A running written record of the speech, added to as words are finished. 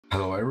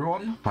Hello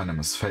everyone, my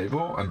name is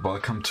Fabo and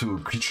welcome to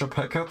Creature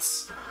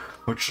Packets,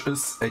 which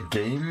is a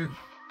game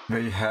where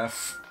you have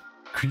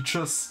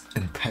creatures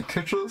in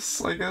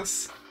packages, I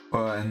guess,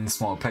 or in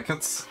small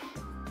packets.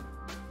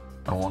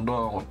 I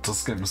wonder what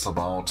this game is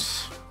about.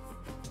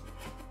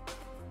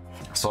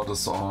 I saw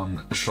this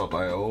on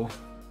itch.io,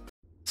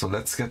 so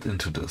let's get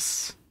into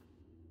this.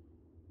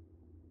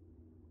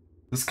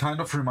 This kind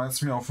of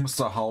reminds me of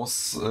Mr.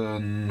 House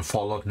in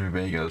Fallout New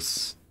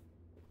Vegas.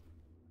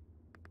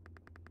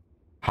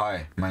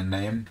 Hi, my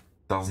name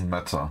doesn't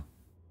matter.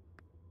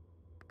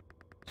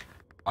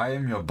 I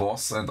am your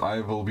boss and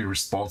I will be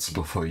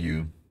responsible for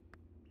you.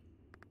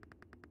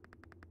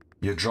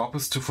 Your job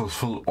is to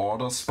fulfill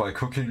orders by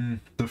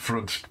cooking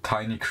different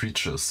tiny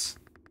creatures.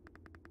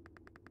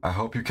 I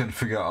hope you can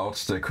figure out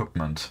the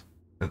equipment.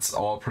 It's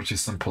all pretty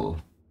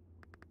simple.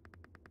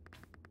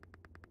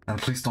 And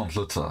please don't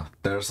litter.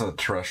 There's a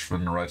trash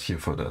bin right here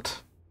for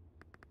that.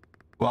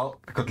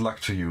 Well, good luck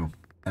to you,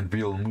 and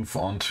we'll move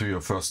on to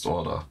your first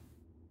order.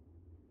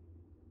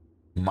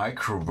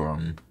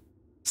 Microworm,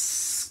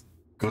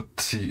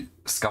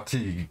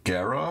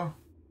 Scutigera,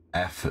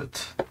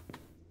 Aphid,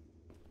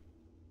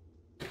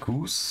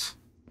 Goose.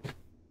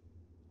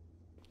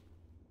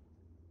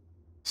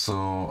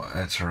 So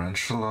a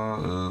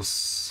tarantula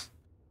is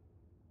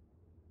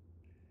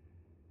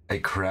a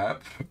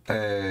crab,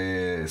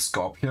 a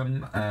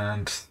scorpion,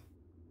 and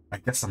I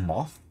guess a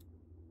moth.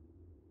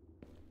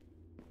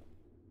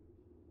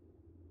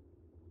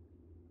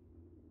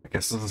 I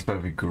guess this is where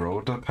we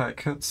grow the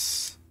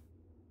packets.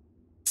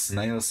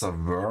 Snail is a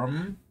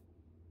worm,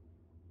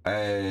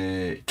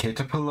 a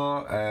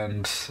caterpillar,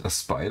 and a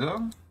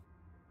spider.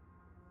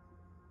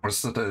 Or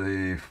is it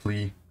a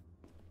flea?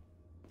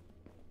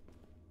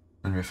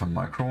 Then we have a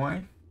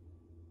microwave.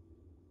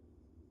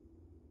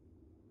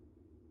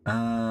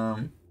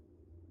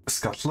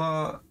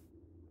 Scuttler,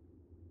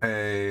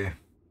 a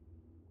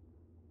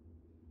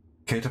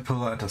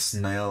caterpillar, and a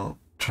snail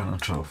turn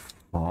into a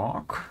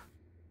frog.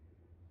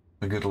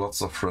 We get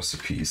lots of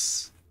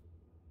recipes.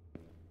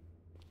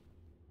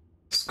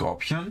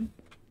 Scorpion,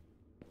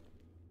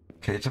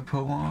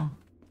 caterpillar,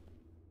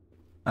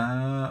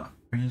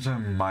 we need a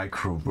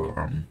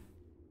microworm,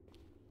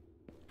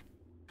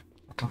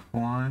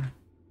 butterfly,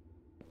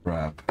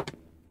 crab,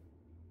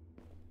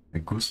 a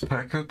goose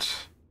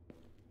packet,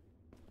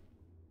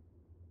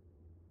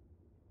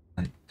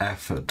 an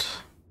aphid.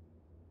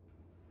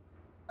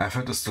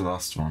 Aphid is the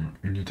last one.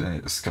 We need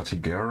a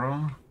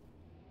Scutigera.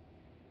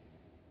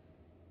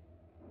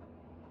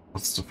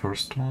 What's the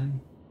first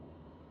one?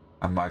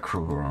 A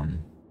microworm.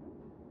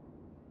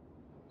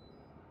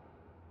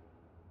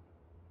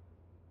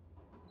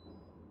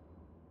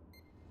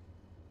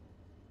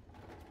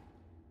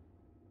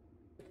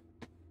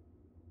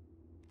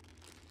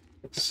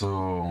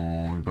 So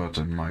we got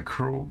a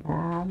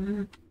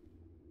microworm.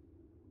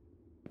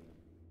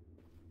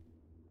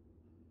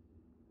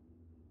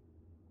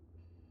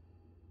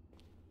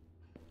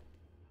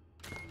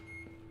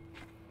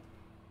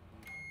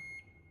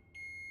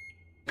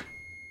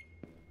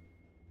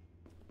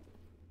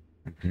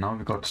 Now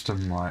we got the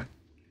microworm.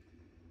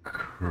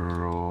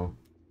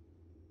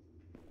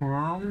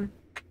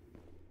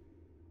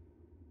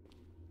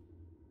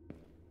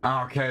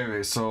 Ah,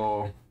 okay,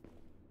 so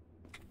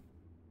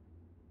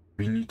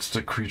we need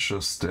the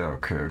creatures there.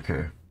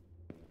 Okay.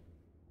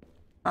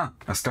 Ah,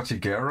 a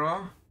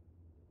Scutigera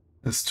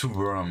is 2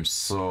 worms,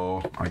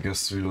 so I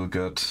guess we'll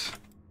get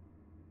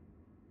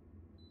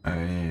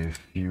a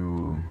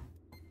few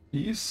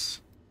these.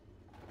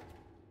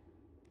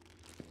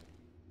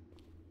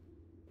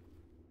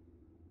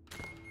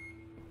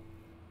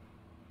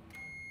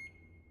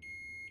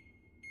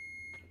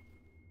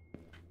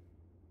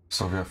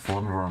 So we have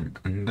 1 worm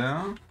in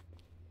there.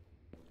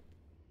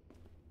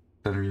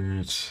 Then we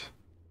need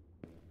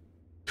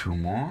 2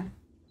 more.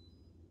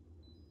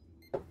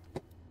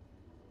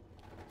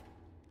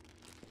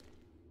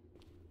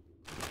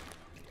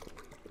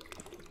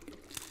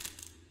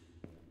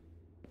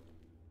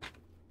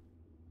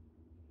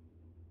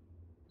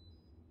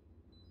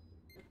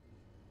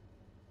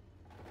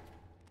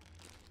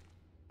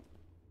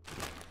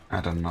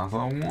 Add another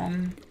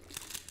one.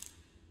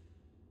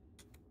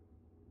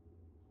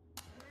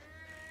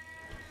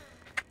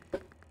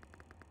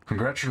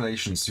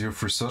 Congratulations,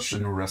 you've researched a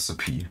new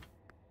recipe.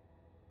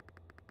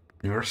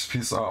 New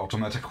recipes are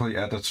automatically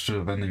added to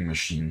the vending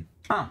machine.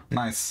 Ah,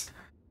 nice.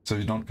 So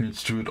you don't need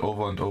to do it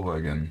over and over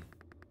again.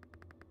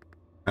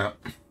 Yeah.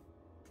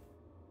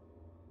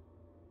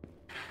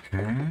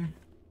 Okay.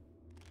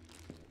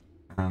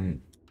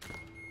 And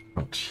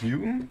got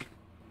you.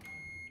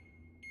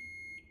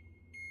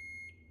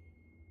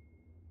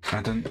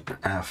 And an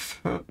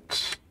aphid.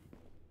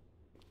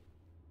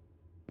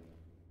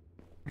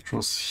 Which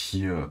was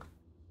here.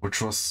 Which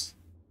was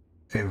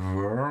a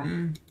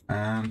worm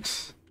and...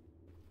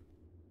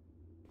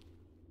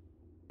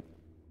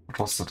 What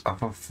was that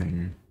other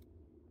thing?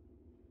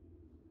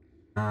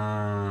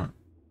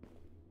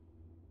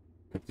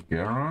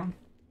 Scutigera.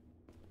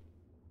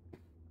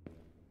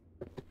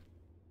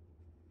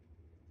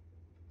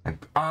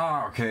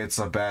 Ah, okay, it's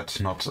a bat,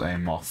 not a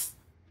moth.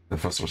 The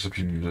first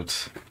recipe needed.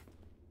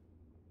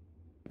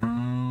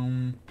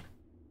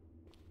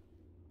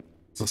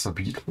 Is this a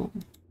beetle?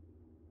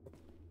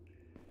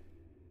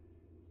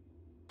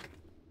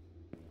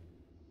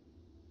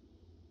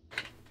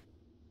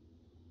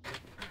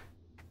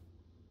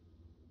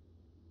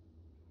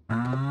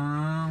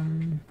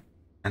 And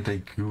a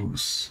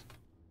goose.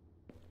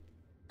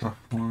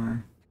 Butterfly.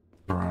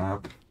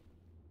 Crab.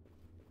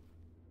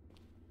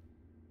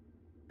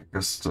 I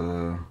guess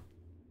the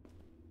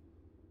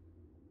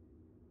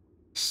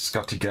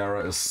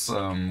Scatigara is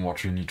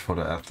what you need for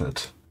the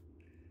athlete.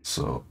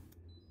 So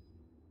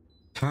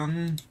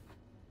 10.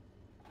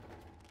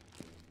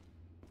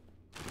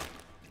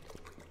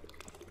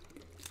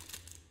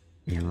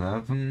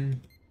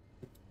 11.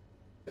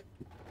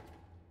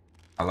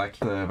 I like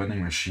the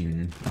vending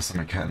machine as a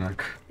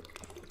mechanic.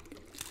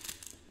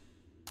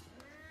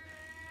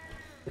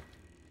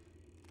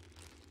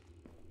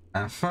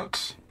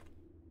 Effort.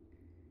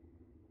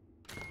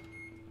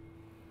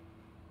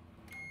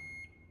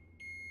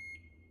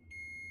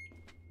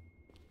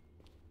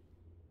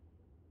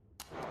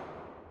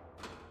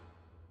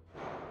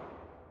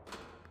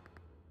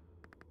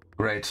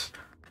 Great.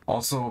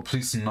 Also,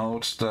 please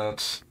note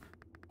that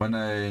when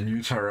a new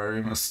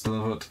terrarium is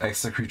delivered,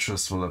 extra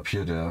creatures will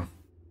appear there.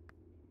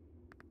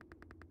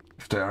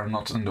 If they are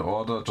not in the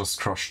order, just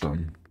crush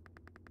them.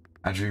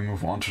 And we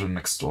move on to the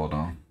next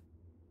order.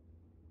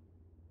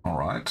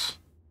 Alright.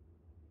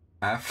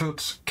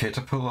 Aphid,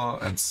 caterpillar,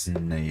 and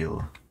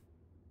snail.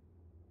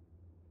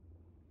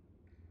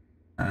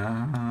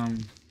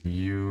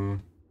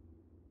 You...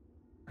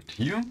 And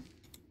you?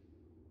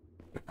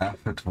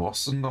 Aphid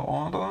was in the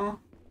order.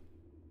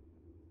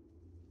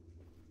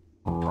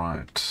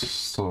 Right,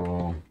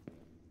 so...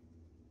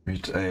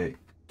 Meet a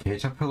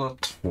caterpillar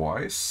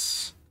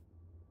twice,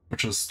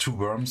 which is 2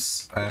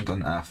 worms and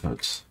an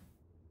aphid.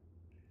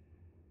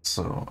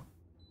 So...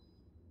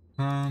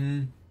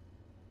 10...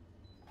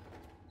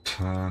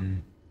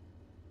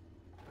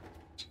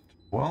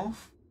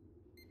 12.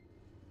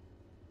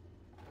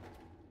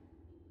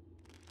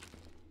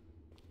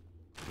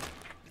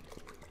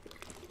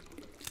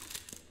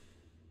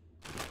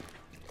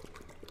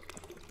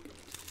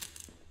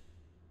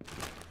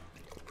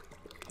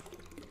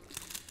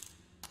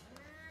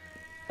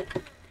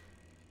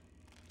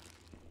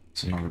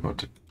 So now we got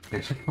the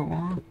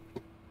caterpillar.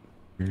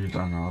 We need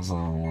another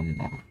one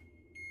of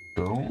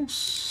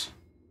those.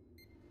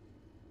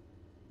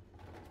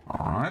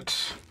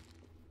 Alright.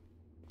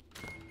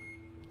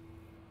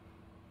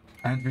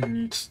 And we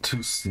need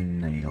 2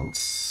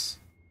 snails.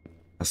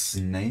 A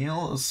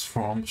snail is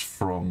formed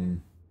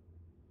from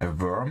a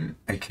worm,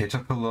 a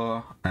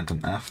caterpillar, and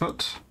an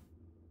aphid.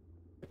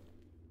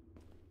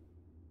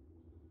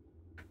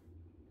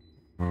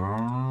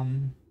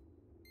 Worm,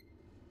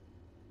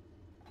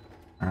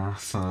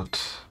 aphid,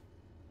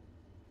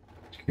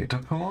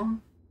 caterpillar.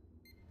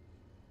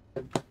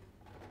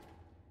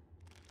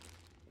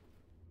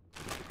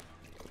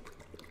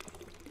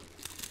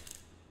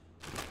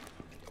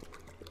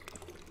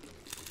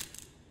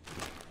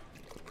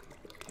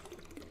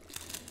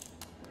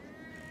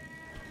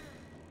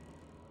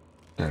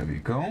 There we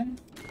go.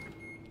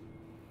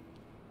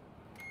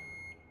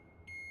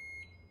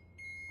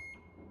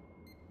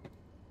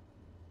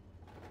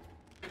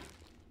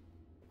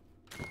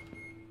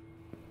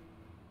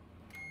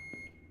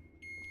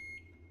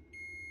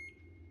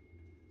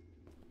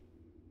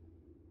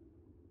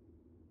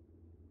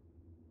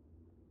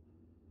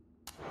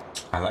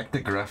 I like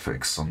the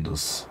graphics on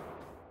this.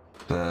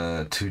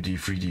 The 2D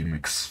 3D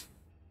mix.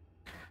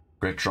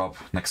 Great job.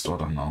 Next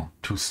order now.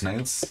 2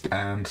 snails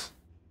and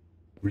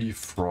 3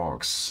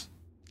 frogs.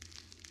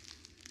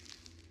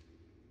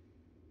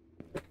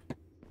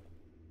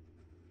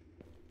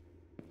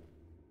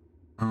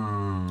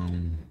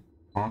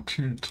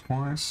 14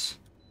 twice.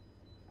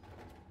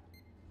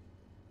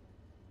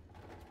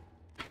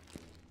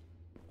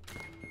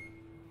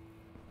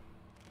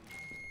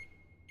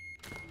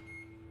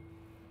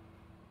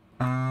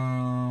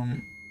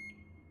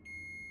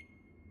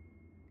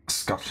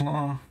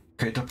 Scuttler,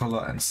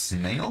 caterpillar, and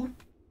snail.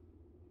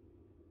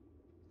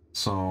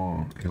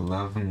 So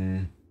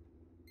 11,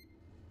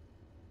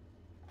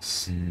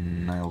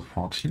 snail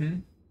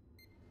 14.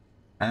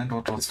 And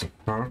what was the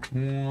third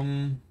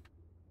one?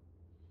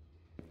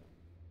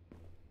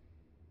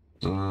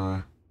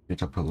 The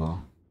caterpillar.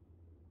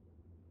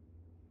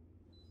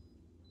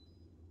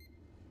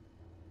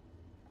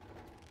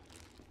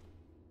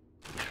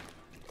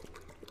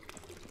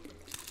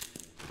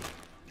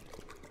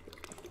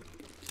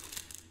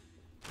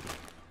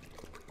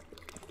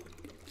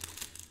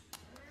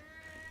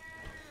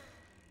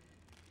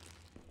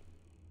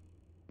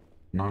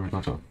 Now we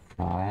got a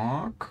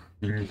frog.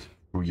 We need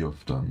 3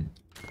 of them.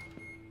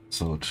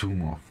 So 2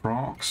 more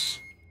frogs.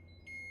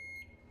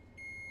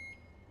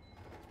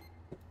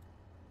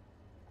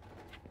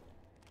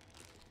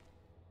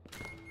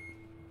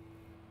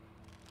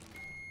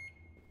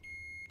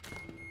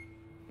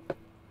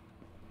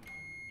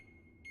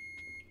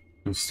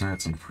 Two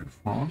snails and 3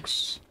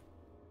 frogs.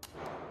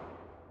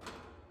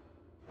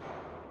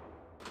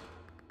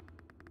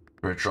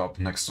 Great job.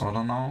 Next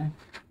order now.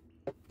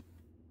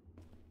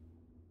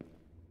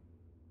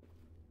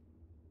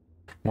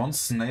 One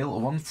snail,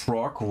 one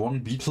frog, one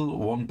beetle,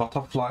 one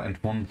butterfly, and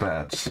one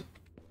bat.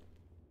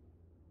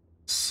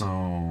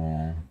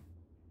 So...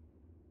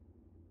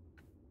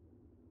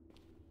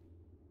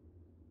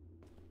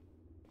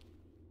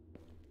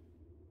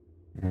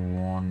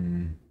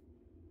 one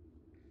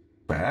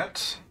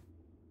bat,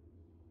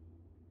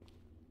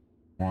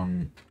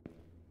 one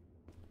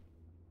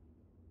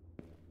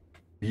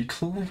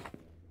beetle,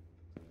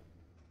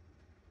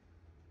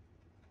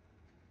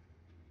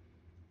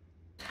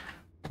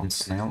 one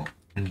snail,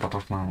 and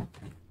butterfly.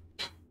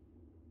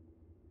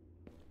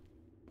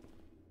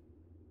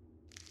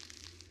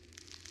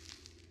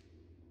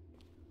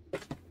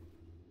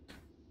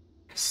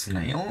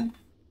 Snail.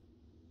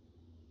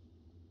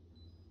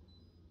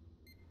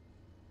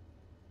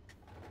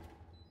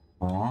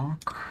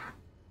 Frog.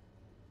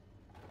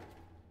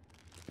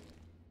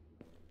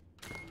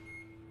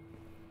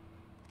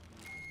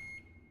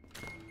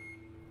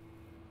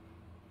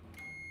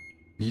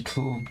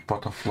 Beetle,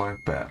 butterfly,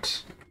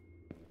 bat.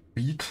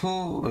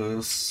 Beetle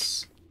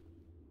is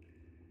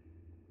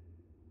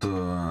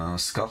the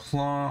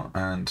scuttler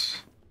and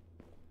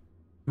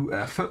 2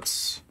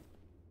 aphids.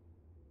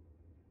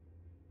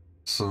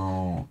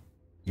 So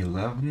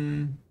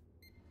 11,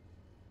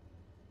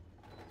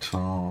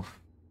 12,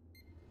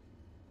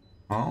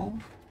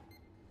 12.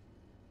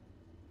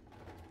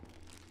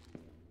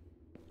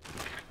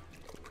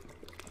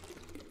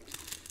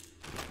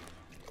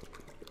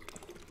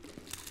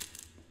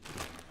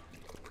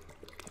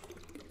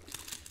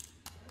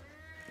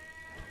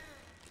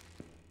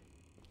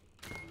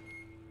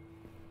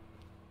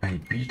 A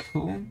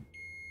beetle,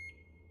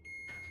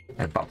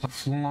 a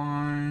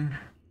butterfly,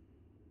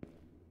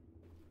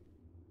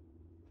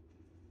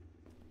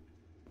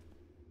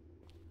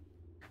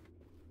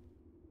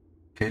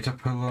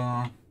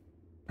 caterpillar,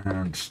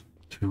 and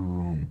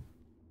 2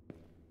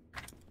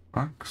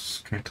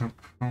 bugs.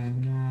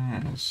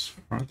 Caterpillar is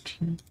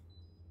 30,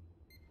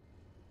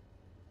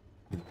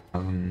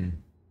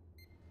 11,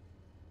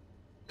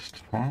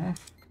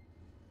 12.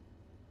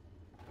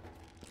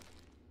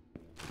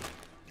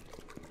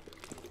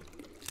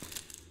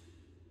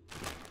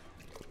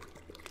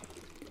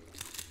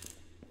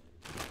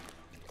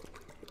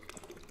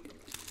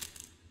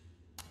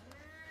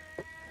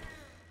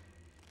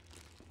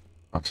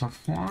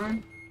 Butterfly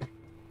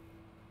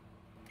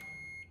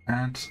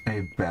and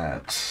a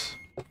bat.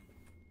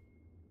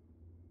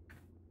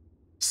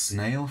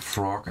 Snail,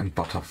 frog, and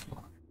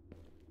butterfly.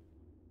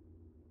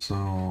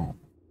 So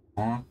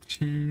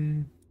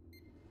 14,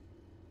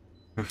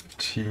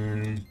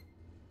 15,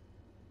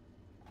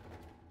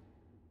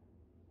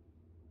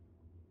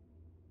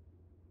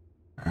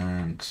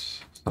 and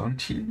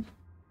 17.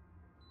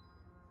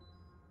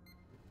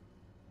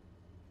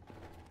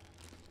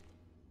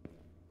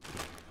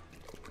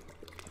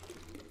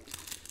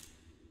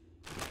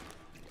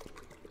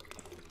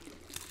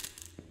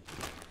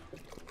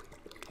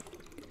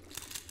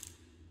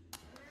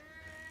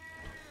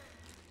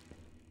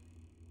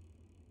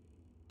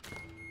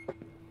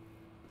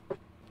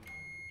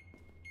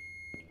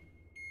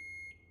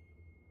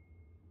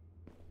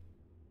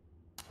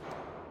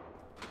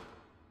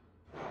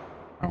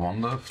 I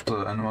wonder if the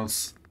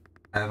animals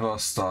ever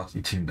start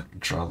eating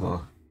each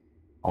other.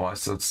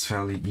 Otherwise it's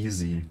fairly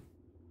easy.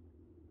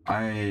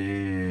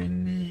 I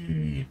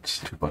need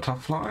 2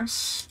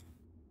 butterflies.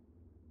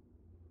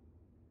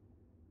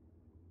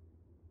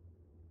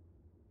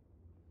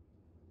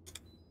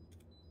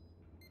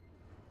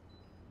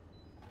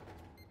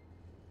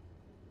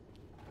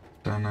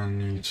 Then I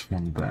need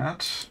 1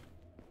 bat.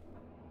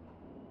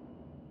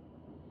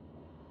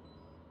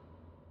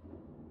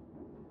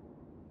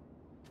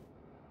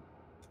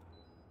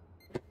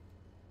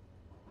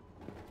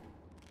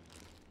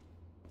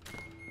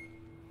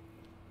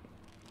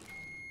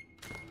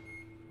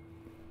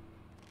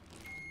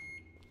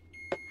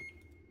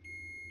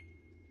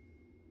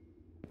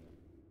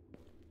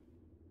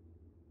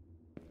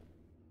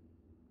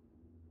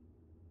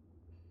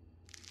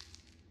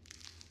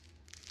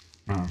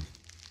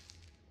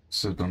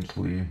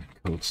 Accidentally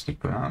kills the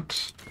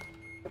bat.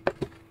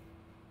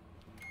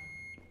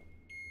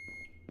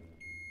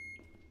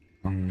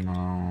 And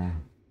now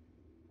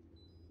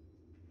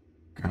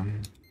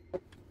again.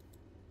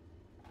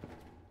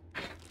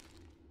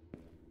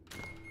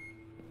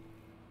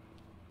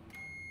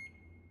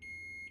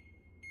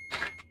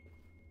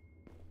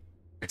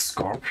 A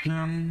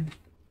scorpion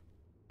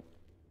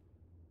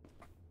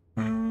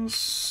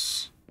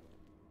is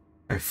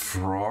a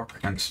frog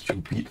and 2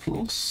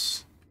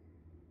 beetles.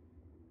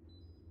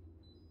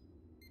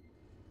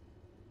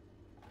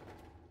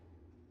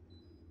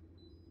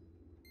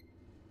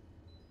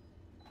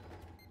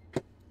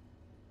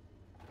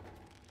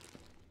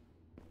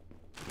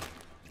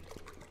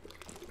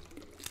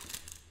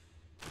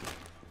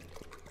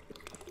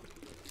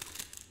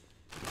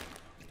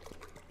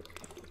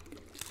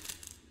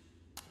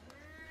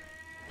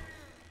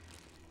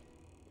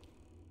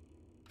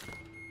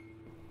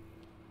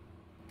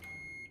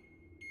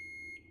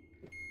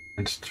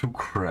 And 2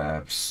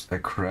 crabs. A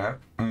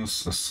crab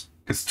is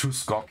 2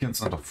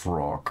 scorpions and a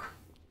frog.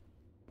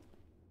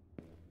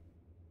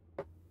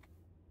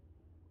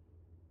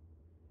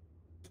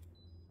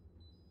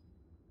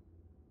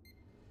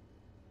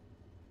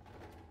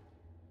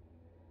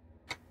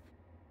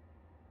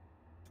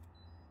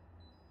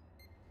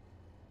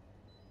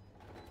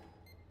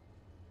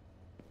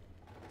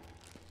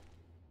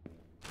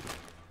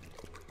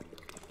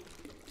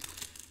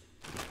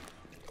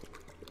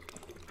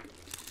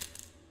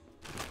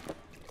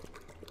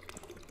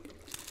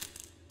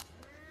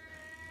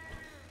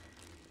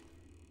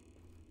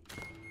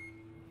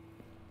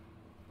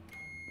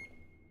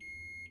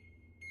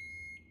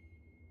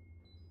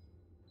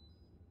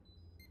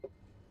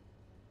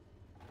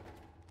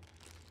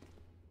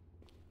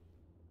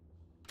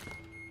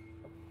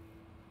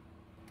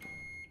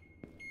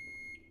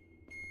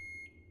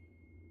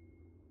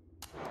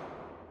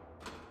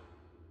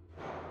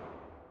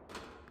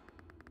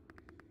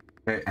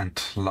 Okay,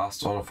 and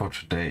last order for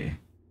today.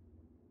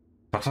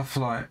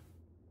 Butterfly,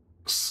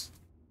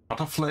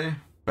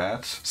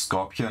 bat,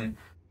 scorpion,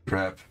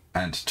 crab,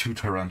 and 2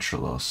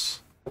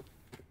 tarantulas.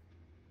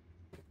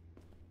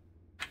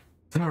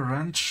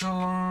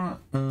 Tarantula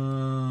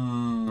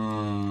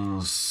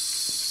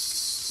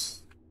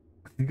is...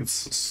 I think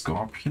it's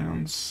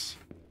scorpions.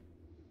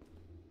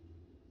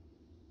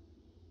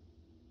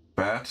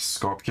 Bat,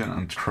 scorpion,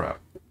 and crab.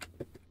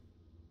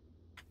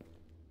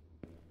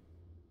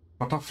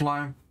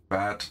 Butterfly,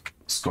 bat,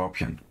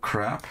 scorpion,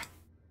 crab.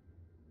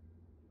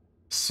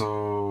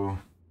 So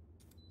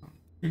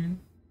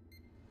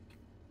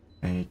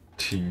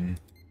 18,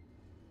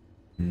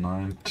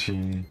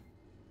 19,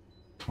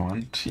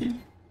 20.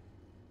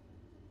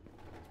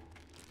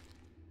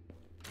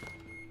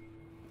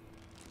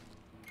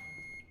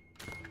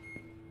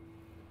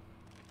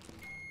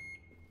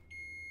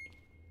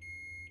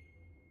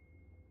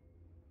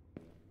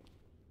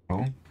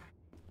 Oh.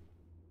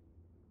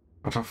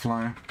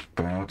 Butterfly,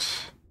 bat,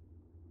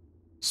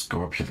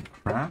 scorpion,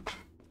 crab.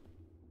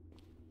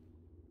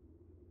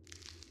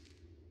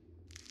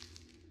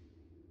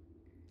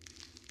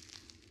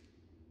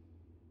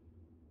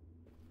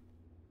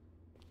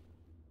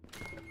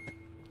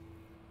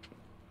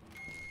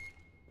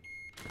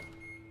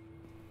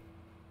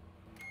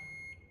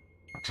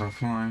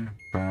 Butterfly,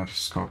 bat,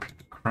 scorpion,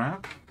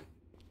 crab.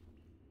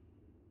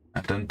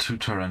 And then 2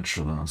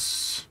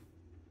 tarantulas.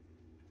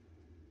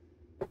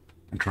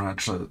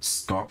 Tarantula,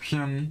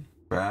 scorpion,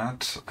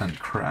 bat, and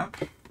crab.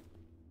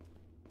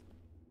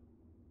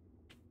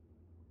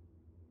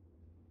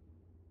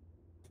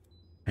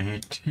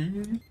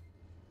 $18,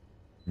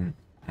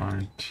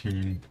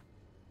 $19,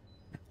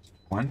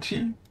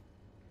 $20.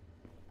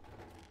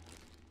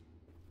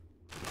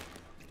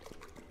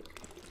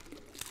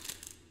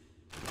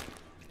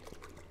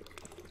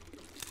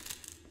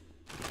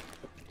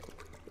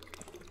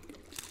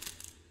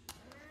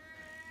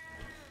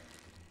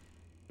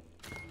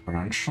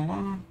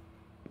 Tarantula.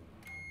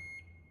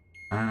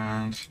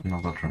 And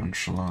another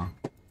tarantula.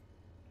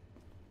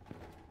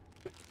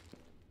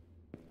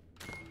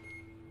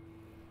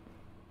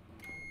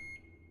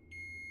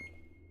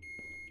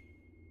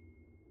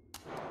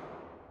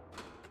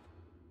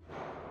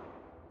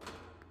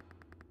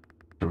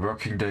 The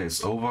working day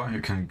is over,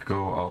 you can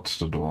go out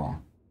the door.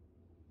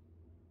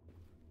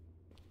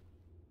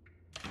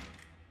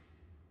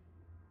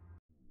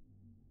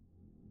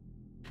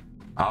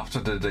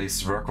 After the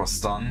day's work was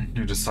done,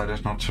 you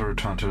decided not to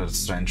return to that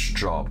strange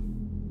job.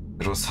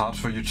 It was hard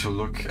for you to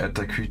look at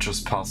the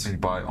creatures passing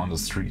by on the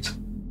street.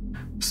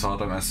 You saw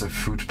them as a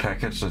food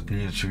package that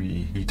needed to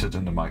be heated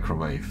in the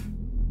microwave.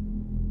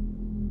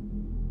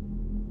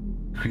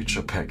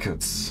 Creature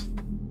packets.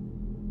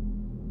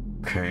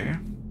 Okay.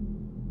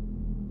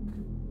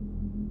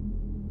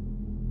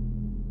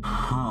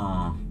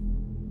 Huh.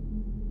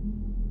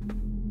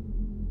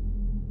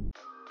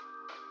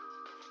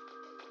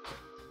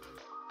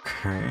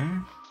 Okay.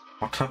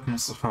 What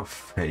happens if I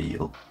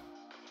fail?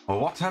 Or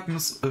what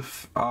happens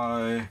if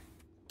I...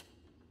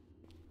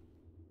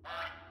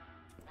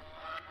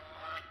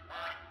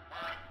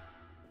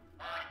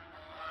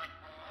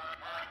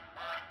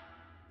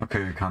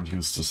 Okay, we can't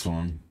use this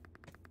one.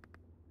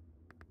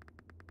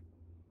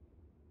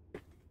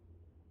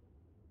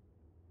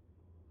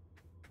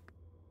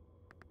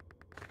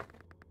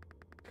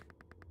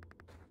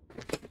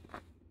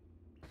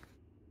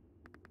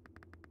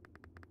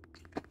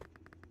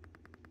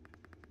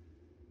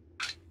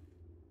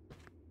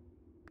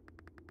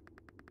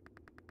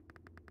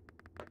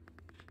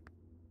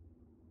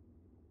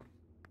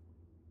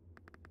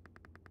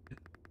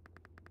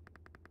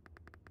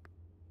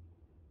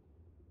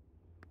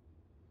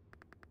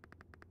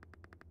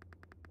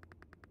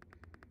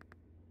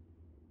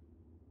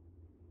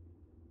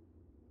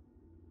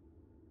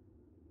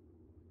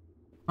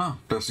 Ah,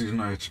 there's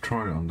even a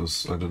tutorial on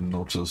this, I didn't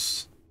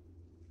notice.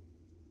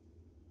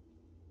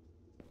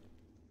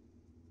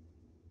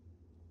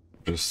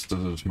 Just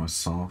did it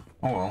myself.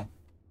 Oh well.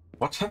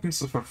 What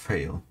happens if I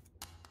fail?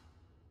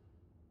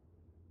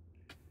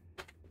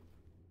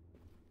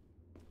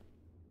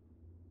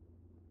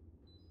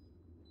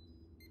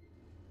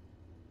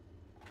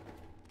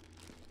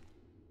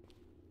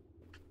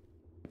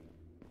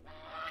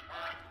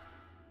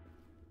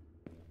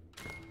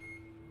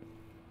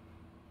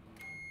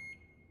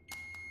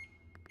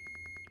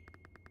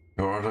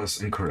 Your order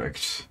is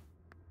incorrect.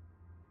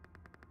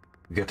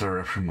 You get a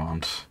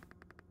reprimand.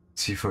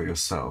 See for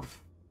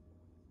yourself.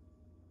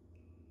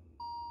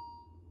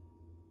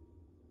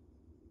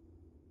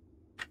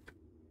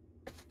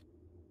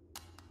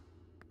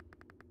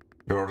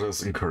 Your order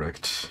is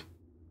incorrect.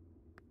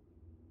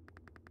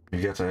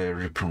 You get a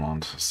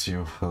reprimand.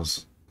 See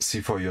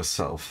for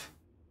yourself.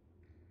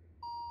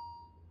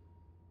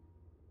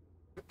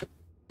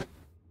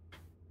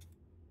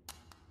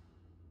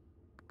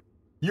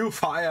 You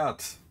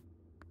fired!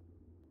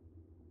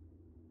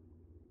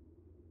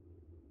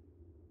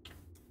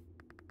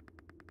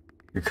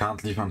 You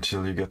can't leave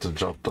until you get the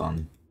job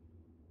done.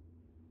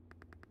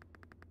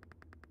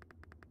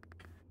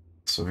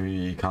 So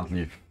we can't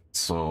leave.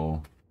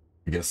 So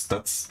I guess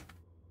that's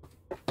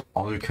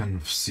all you can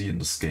see in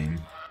this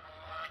game.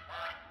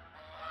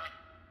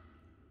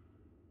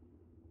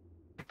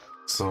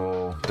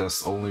 So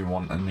there's only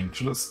one ending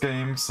to this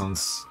game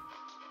since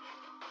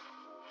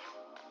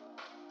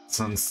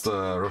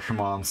the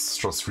reprimands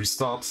just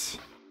restart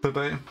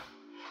today.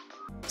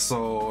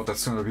 So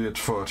that's gonna be it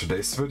for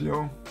today's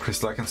video.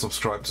 Please like and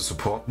subscribe to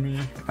support me,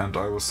 and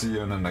I will see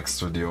you in the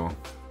next video.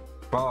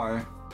 Bye!